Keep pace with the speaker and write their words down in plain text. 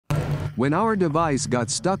when our device got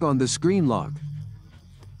stuck on the screen lock.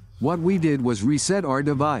 What we did was reset our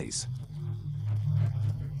device.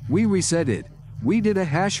 We reset it. We did a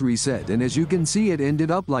hash reset, and as you can see, it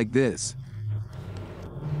ended up like this.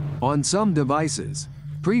 On some devices,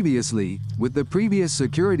 previously, with the previous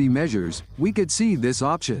security measures, we could see this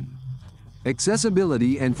option.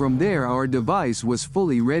 Accessibility, and from there our device was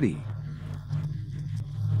fully ready.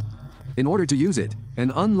 In order to use it,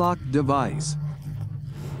 an unlocked device.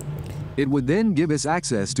 It would then give us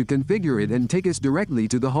access to configure it and take us directly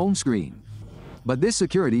to the home screen. But this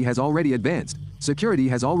security has already advanced. Security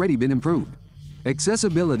has already been improved.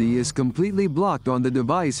 Accessibility is completely blocked on the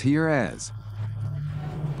device here as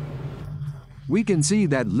we can see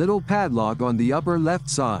that little padlock on the upper left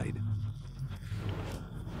side.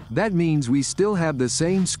 That means we still have the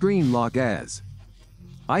same screen lock as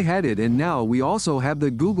I had it, and now we also have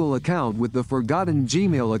the Google account with the forgotten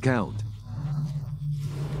Gmail account.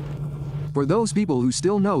 For those people who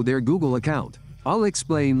still know their Google account, I'll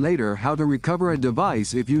explain later how to recover a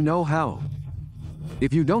device if you know how.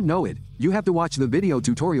 If you don't know it, you have to watch the video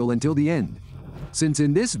tutorial until the end. Since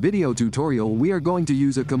in this video tutorial we are going to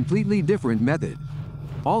use a completely different method.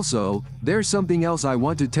 Also, there's something else I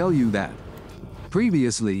want to tell you that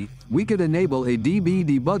previously, we could enable a DB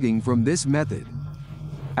debugging from this method.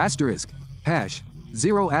 Asterisk, hash,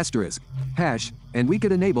 0 asterisk, hash, and we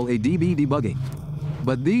could enable a DB debugging.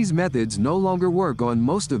 But these methods no longer work on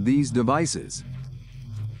most of these devices.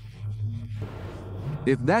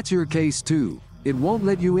 If that's your case too, it won't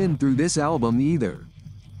let you in through this album either.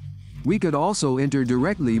 We could also enter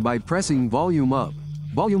directly by pressing volume up,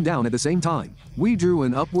 volume down at the same time. We drew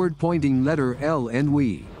an upward pointing letter L and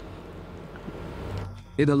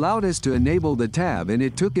it allowed us to enable the tab, and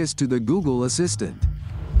it took us to the Google Assistant.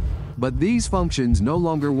 But these functions no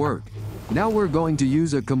longer work. Now we're going to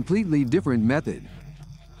use a completely different method.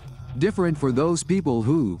 Different for those people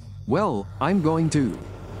who, well, I'm going to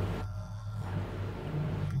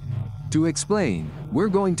explain, we're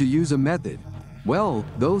going to use a method. Well,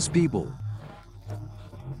 those people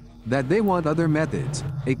that they want other methods,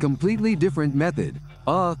 a completely different method,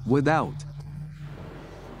 without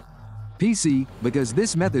PC, because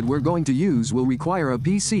this method we're going to use will require a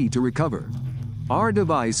PC to recover. Our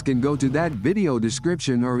device can go to that video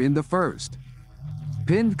description or in the first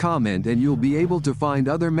pinned comment, and you'll be able to find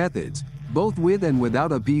other methods, both with and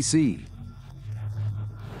without a PC.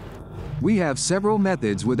 We have several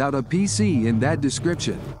methods without a PC in that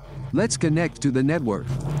description. Let's connect to the network.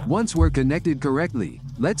 Once we're connected correctly,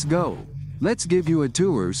 let's go. Let's give you a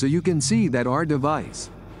tour so you can see that our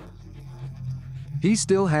device. He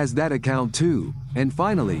still has that account too, and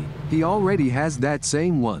finally, he already has that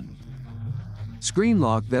same one. Screen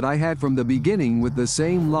lock that I had from the beginning with the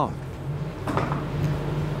same lock.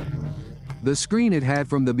 The screen it had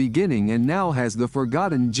from the beginning and now has the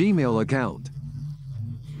forgotten Gmail account.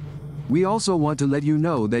 We also want to let you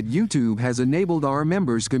know that YouTube has enabled our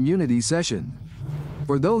members community session.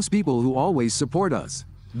 For those people who always support us,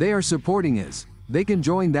 they are supporting us, they can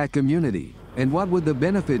join that community, and what would the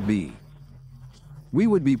benefit be? We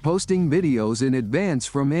would be posting videos in advance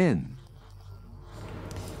from in.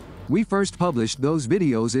 We first published those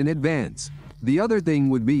videos in advance. The other thing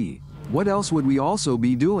would be, what else would we also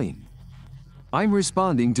be doing? I'm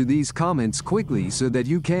responding to these comments quickly so that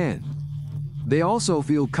you can. They also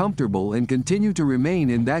feel comfortable and continue to remain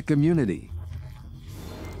in that community.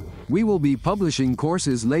 We will be publishing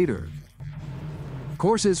courses later.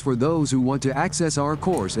 Courses for those who want to access our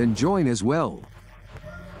course and join as well.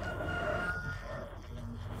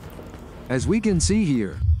 As we can see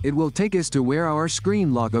here, it will take us to where our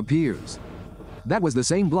screen lock appears. That was the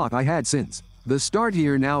same block I had since. The start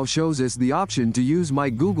here now shows us the option to use my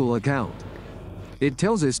Google account. It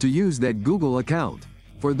tells us to use that Google account.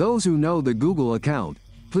 For those who know the Google account,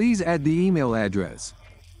 please add the email address.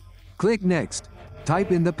 Click Next,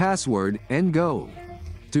 type in the password, and go.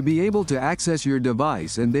 To be able to access your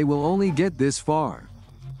device, and they will only get this far.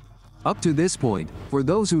 Up to this point, for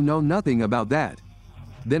those who know nothing about that,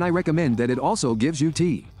 then I recommend that it also gives you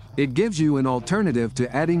It gives you an alternative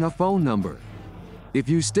to adding a phone number. If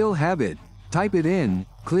you still have it, type it in,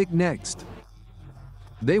 click Next.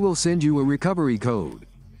 They will send you a recovery code.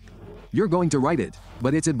 You're going to write it,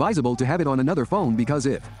 but it's advisable to have it on another phone because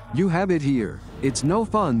if you have it here, it's no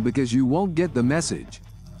fun because you won't get the message.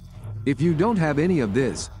 If you don't have any of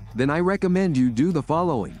this, then I recommend you do the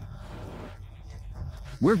following.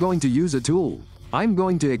 We're going to use a tool. I'm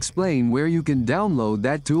going to explain where you can download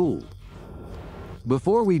that tool.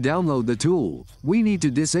 Before we download the tool, we need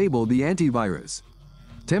to disable the antivirus.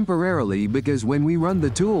 Temporarily, because when we run the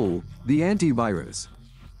tool, the antivirus,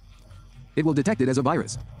 it will detect it as a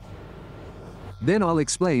virus. Then I'll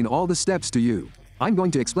explain all the steps to you. I'm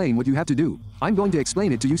going to explain what you have to do. I'm going to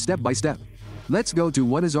explain it to you step by step. Let's go to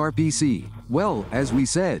what is RPC. Well, as we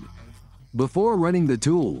said, before running the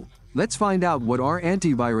tool, let's find out what our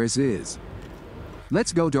antivirus is.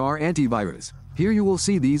 Let's go to our antivirus. Here you will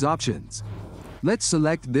see these options. Let's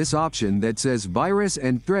select this option that says Virus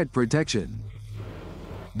and Threat Protection.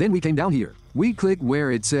 Then we came down here. We click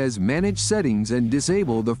where it says Manage Settings and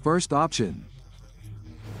disable the first option.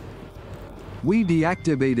 We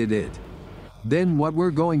deactivated it. Then what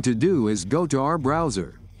we're going to do is go to our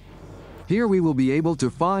browser. Here we will be able to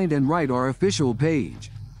find and write our official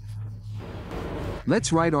page.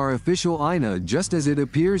 Let's write our official INA just as it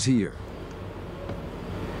appears here.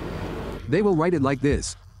 They will write it like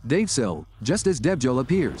this. DevCell, just as DevGel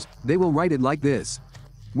appears, they will write it like this,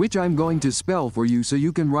 which I'm going to spell for you so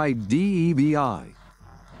you can write DEVI.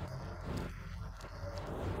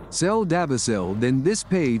 Cell DavaCell, then this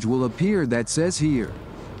page will appear that says here.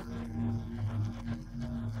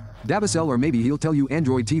 DavaCell, or maybe he'll tell you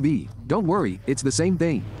Android TV. Don't worry, it's the same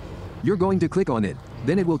thing. You're going to click on it,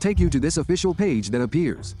 then it will take you to this official page that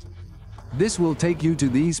appears. This will take you to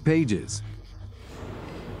these pages.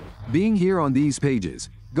 Being here on these pages,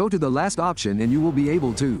 go to the last option and you will be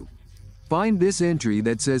able to find this entry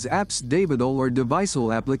that says Apps Davidal or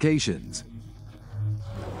Deviceal Applications.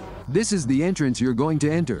 This is the entrance you're going to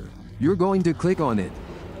enter. You're going to click on it.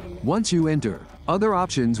 Once you enter, other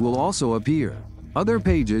options will also appear. Other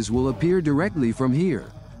pages will appear directly from here.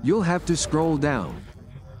 You'll have to scroll down.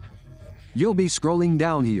 You'll be scrolling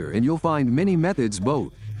down here and you'll find many methods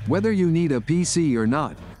both. Whether you need a PC or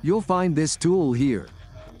not, you'll find this tool here.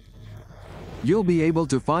 You'll be able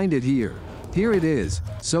to find it here. Here it is,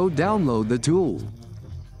 so download the tool.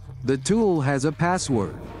 The tool has a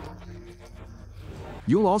password.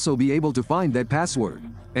 You'll also be able to find that password,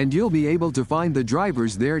 and you'll be able to find the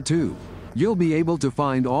drivers there too. You'll be able to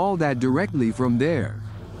find all that directly from there.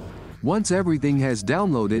 Once everything has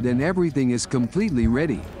downloaded and everything is completely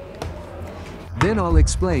ready, then I'll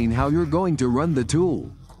explain how you're going to run the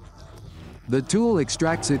tool. The tool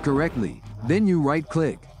extracts it correctly, then you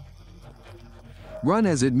right-click. Run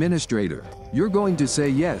as administrator. You're going to say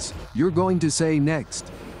yes, you're going to say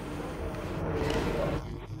next.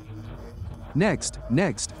 Next,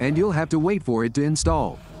 and you'll have to wait for it to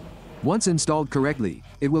install. Once installed correctly,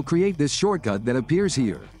 it will create this shortcut that appears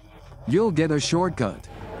here. You'll get a shortcut.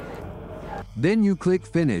 Then you click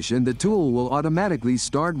finish and the tool will automatically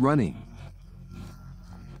start running.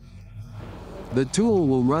 The tool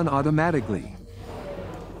will run automatically.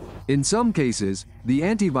 In some cases, the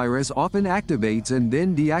antivirus often activates and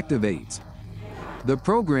then deactivates. The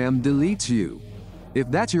program deletes you. If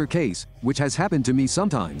that's your case, which has happened to me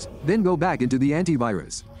sometimes, then go back into the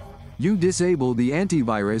antivirus. You disable the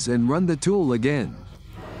antivirus and run the tool again.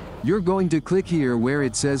 You're going to click here where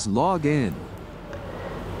it says log in.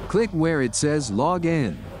 Click where it says log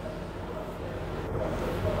in.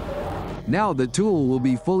 Now the tool will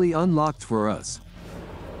be fully unlocked for us.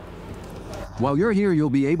 While you're here, you'll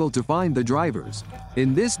be able to find the drivers.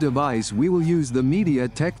 In this device, we will use the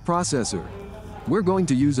MediaTek processor. We're going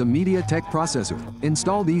to use a MediaTek processor.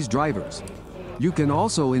 Install these drivers. You can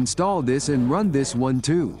also install this and run this one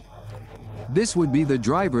too. This would be the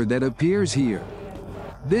driver that appears here.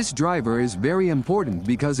 This driver is very important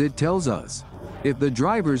because it tells us if the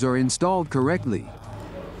drivers are installed correctly.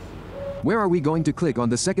 Where are we going to click on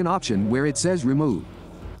the second option where it says remove?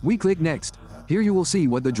 We click next. Here you will see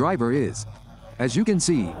what the driver is. As you can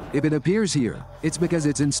see, if it appears here, it's because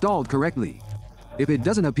it's installed correctly. If it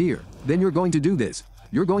doesn't appear, then you're going to do this.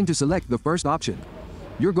 You're going to select the first option.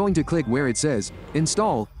 You're going to click where it says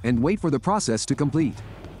install and wait for the process to complete.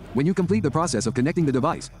 When you complete the process of connecting the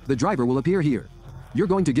device, the driver will appear here. You're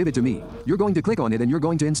going to give it to me. You're going to click on it and you're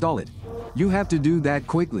going to install it. You have to do that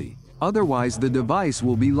quickly, otherwise the device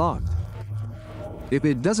will be locked. If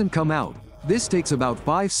it doesn't come out, this takes about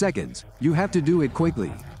 5 seconds. You have to do it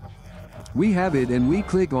quickly. We have it and we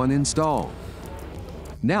click on install.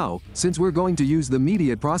 Now, since we're going to use the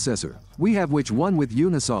MediaTek processor, we have which one with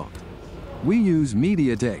Unisoft. We use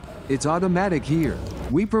MediaTek. It's automatic here.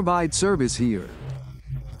 We provide service here.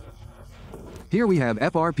 Here we have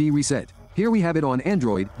FRP reset. Here we have it on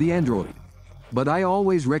Android, the Android. But I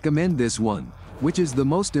always recommend this one, which is the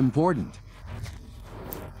most important.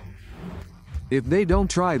 If they don't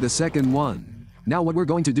try the second one. Now what we're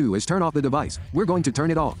going to do is turn off the device. We're going to turn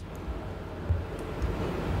it off.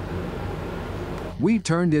 We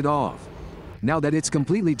turned it off. Now that it's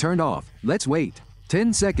completely turned off, let's wait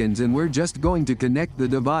 10 seconds and we're just going to connect the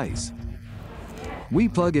device. We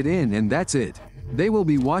plug it in and that's it. They will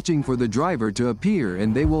be watching for the driver to appear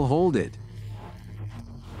and they will hold it.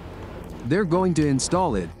 They're going to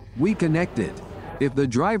install it. We connect it. If the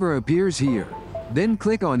driver appears here, then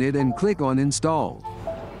click on it and click on install.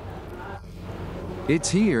 It's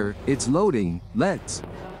here, it's loading. Let's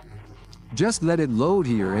just let it load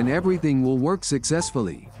here and everything will work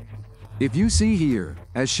successfully. If you see here,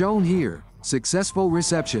 as shown here, successful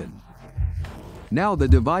reception. Now the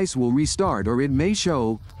device will restart, or it may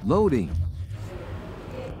show loading.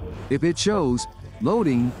 If it shows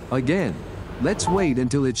loading again, let's wait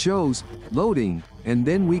until it shows loading and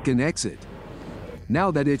then we can exit. Now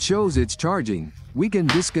that it shows it's charging, we can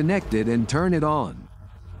disconnect it and turn it on.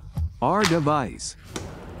 Our device.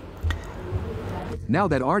 Now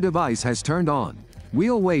that our device has turned on,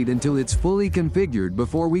 we'll wait until it's fully configured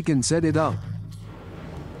before we can set it up.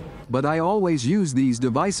 But I always use these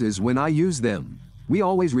devices. When I use them, we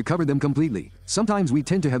always recover them completely. Sometimes we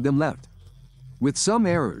tend to have them left with some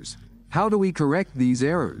errors. How do we correct these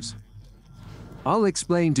errors? I'll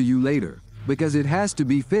explain to you later, because it has to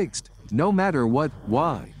be fixed, no matter what.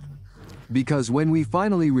 Why? Because when we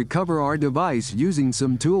finally recover our device using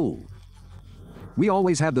some tool, we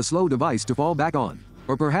always have the slow device to fall back on,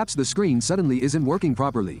 or perhaps the screen suddenly isn't working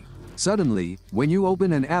properly. Suddenly, when you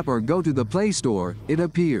open an app or go to the Play Store, it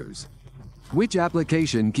appears. Which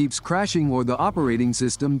application keeps crashing, or the operating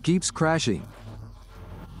system keeps crashing?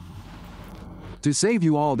 To save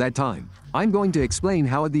you all that time, I'm going to explain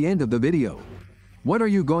how at the end of the video. What are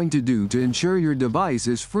you going to do to ensure your device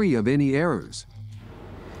is free of any errors?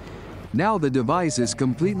 Now the device is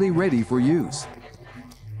completely ready for use.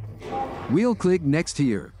 We'll click next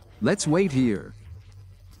here. Let's wait here.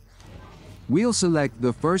 We'll select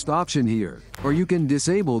the first option here, or you can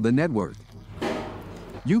disable the network.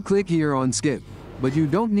 You click here on skip, but you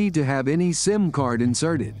don't need to have any SIM card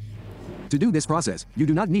inserted. To do this process, you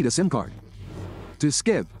do not need a SIM card. To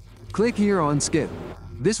skip, click here on skip.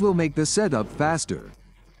 This will make the setup faster.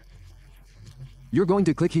 You're going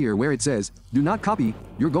to click here where it says, do not copy.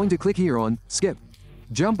 You're going to click here on skip.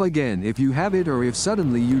 Jump again if you have it, or if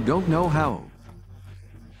suddenly you don't know how.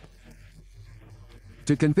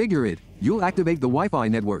 To configure it, you'll activate the Wi-Fi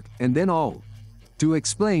network, and then all. To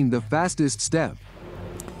explain the fastest step,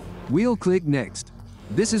 we'll click next.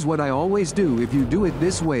 This is what I always do if you do it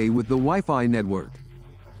this way with the Wi-Fi network.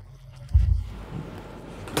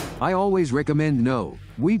 I always recommend no.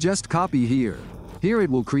 We just copy here. Here it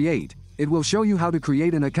will create. It will show you how to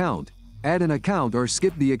create an account, add an account, or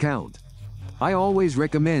skip the account. I always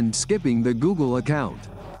recommend skipping the Google account.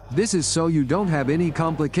 This is so you don't have any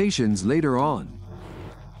complications later on.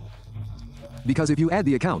 Because if you add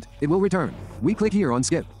the account, it will return. We click here on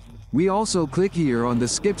skip. We also click here on the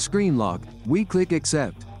skip screen lock. We click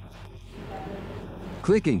accept.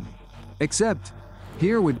 Clicking accept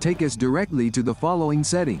here would take us directly to the following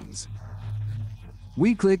settings.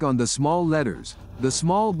 We click on the small letters, the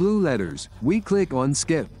small blue letters. We click on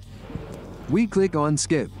skip. We click on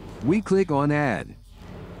skip. We click on add.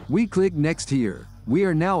 We click next here. We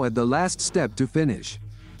are now at the last step to finish.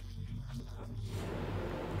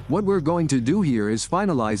 What we're going to do here is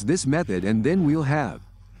finalize this method, and then we'll have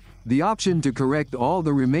the option to correct all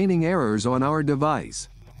the remaining errors on our device.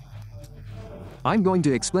 I'm going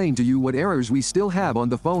to explain to you what errors we still have on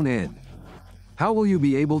the phone end. How will you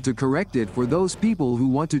be able to correct it for those people who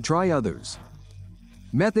want to try others?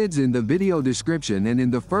 Methods in the video description and in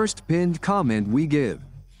the first pinned comment we give.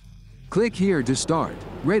 Click here to start.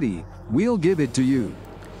 Ready? We'll give it to you.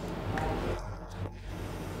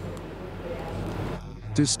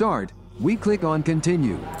 To start, we click on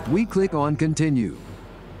continue. We click on continue.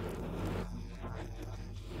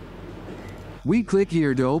 We click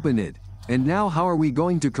here to open it. And now how are we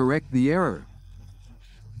going to correct the error?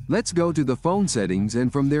 Let's go to the phone settings,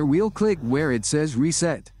 and from there we'll click where it says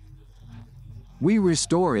reset. We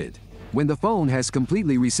restore it. When the phone has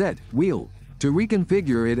completely reset, we'll to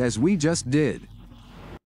reconfigure it as we just did.